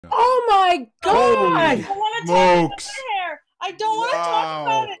Oh my God! I don't want to tear the hair. I don't want to talk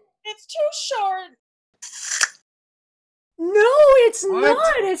about it. It's too short. No, it's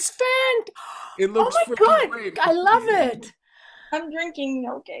not. It's It looks oh my God! great. I love it. I'm drinking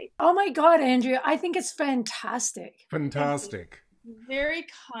okay. Oh my God, Andrea! I think it's fantastic. Fantastic. Very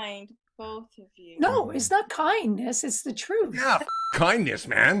kind, both of you. No, it's not kindness. It's the truth. Yeah, kindness,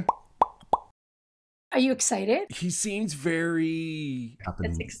 man. Are you excited? He seems very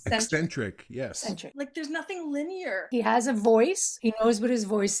eccentric. Yes. Eccentric. Like there's nothing linear. He has a voice. He knows what his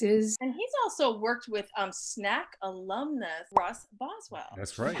voice is. And he's also worked with Snak alumnus Russ Boswell.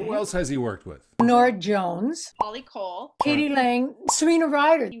 That's right. Who else has he worked with? Norah Jones. Polly Cole. Katie Lang. Serena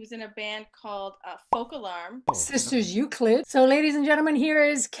Ryder. He was in a band called FolkAlarm. Sisters Euclid. So ladies and gentlemen, here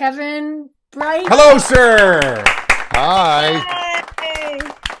is Kevin Breit. Hello, sir. Hi. Hey.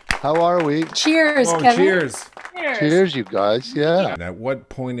 How are we? Cheers, Kevin. Cheers. Cheers, you guys. Yeah. And at what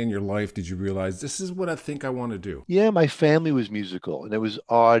point in your life did you realize this is what I think I want to do? Yeah, my family was musical, and it was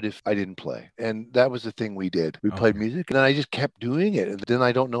odd if I didn't play. And that was the thing we did. We played music, and then I just kept doing it. And then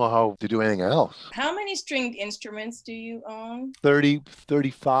I don't know how to do anything else. How many stringed instruments do you own? 30,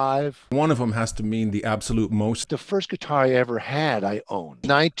 35. One of them has to mean the absolute most. The first guitar I ever had, I owned.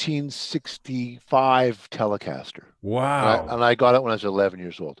 1965 Telecaster. Wow. And I got it when I was 11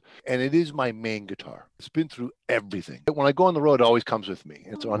 years old. And it is my main guitar. It's been through everything. When I go on the road, it always comes with me.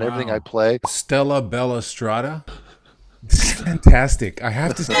 It's on everything I play. Stella Bella Strada. It's fantastic. I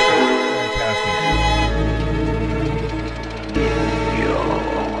have to say, fantastic.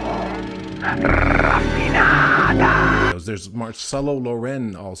 There's Marcello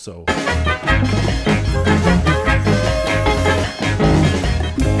Loren also.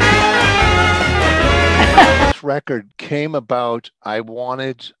 This record came about, I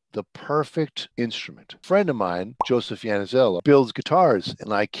wanted the perfect instrument. A friend of mine, Joseph Yanuziello, builds guitars,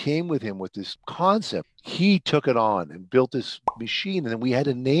 and I came with him with this concept. He took it on and built this machine, and then we had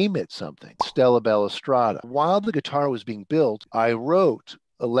to name it something, Stella Bella Strada. While the guitar was being built, I wrote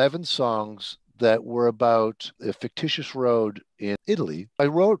 11 songs that were about a fictitious road in Italy. I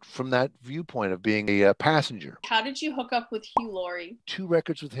wrote from that viewpoint of being a passenger. How did you hook up with Hugh Laurie? 2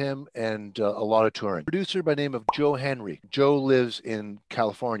 records with him and a lot of touring. Producer by the name of Joe Henry. Joe lives in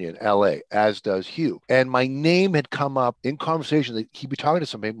California, in LA, as does Hugh. And my name had come up in conversation that he'd be talking to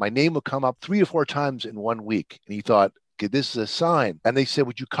somebody. My name would come up 3 or 4 times in 1 week. And he thought, okay, this is a sign. And they said,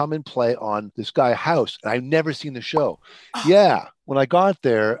 would you come and play on this guy's house? And I've never seen the show. Yeah. When I got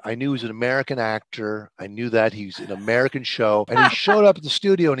there, I knew he was an American actor. I knew that he's an American show. And he showed up at the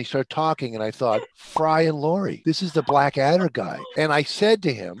studio and he started talking. And I thought, Fry and Laurie, this is the Blackadder guy. And I said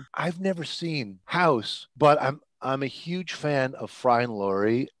to him, I've never seen House, but I'm a huge fan of Fry and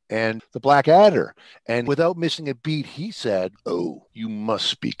Laurie and the Blackadder. And without missing a beat, he said, oh, you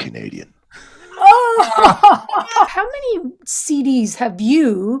must be Canadian. How many CDs have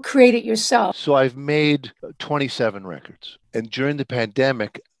you created yourself? So I've made 27 records. And during the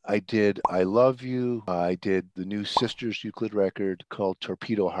pandemic, I did I Love You. I did the new Sisters Euclid record called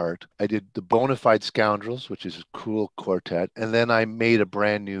Torpedo Heart. I did the Bonafide Scoundrels, which is a cool quartet. And then I made a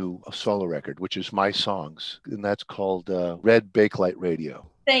brand new solo record, which is my songs. And that's called Red Bakelite Radio.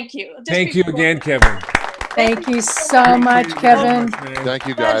 Thank you. Thank you again, Kevin. Thank you so much, Kevin. Tk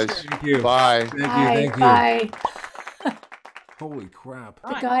you, guys. Thank you. Bye. Thank you. Bye. Holy crap.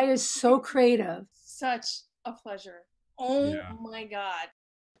 The guy is so creative. Such a pleasure. Oh my God.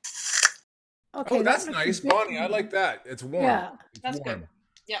 Okay, that's nice, Bonnie. I like that. It's warm. Yeah, that's warm. good.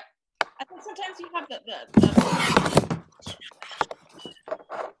 Yeah. I think sometimes you have the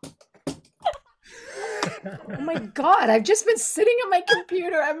Oh my God, I've just been sitting on my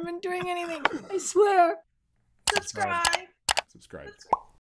computer. I haven't been doing anything. I swear. Subscribe. Subscribe.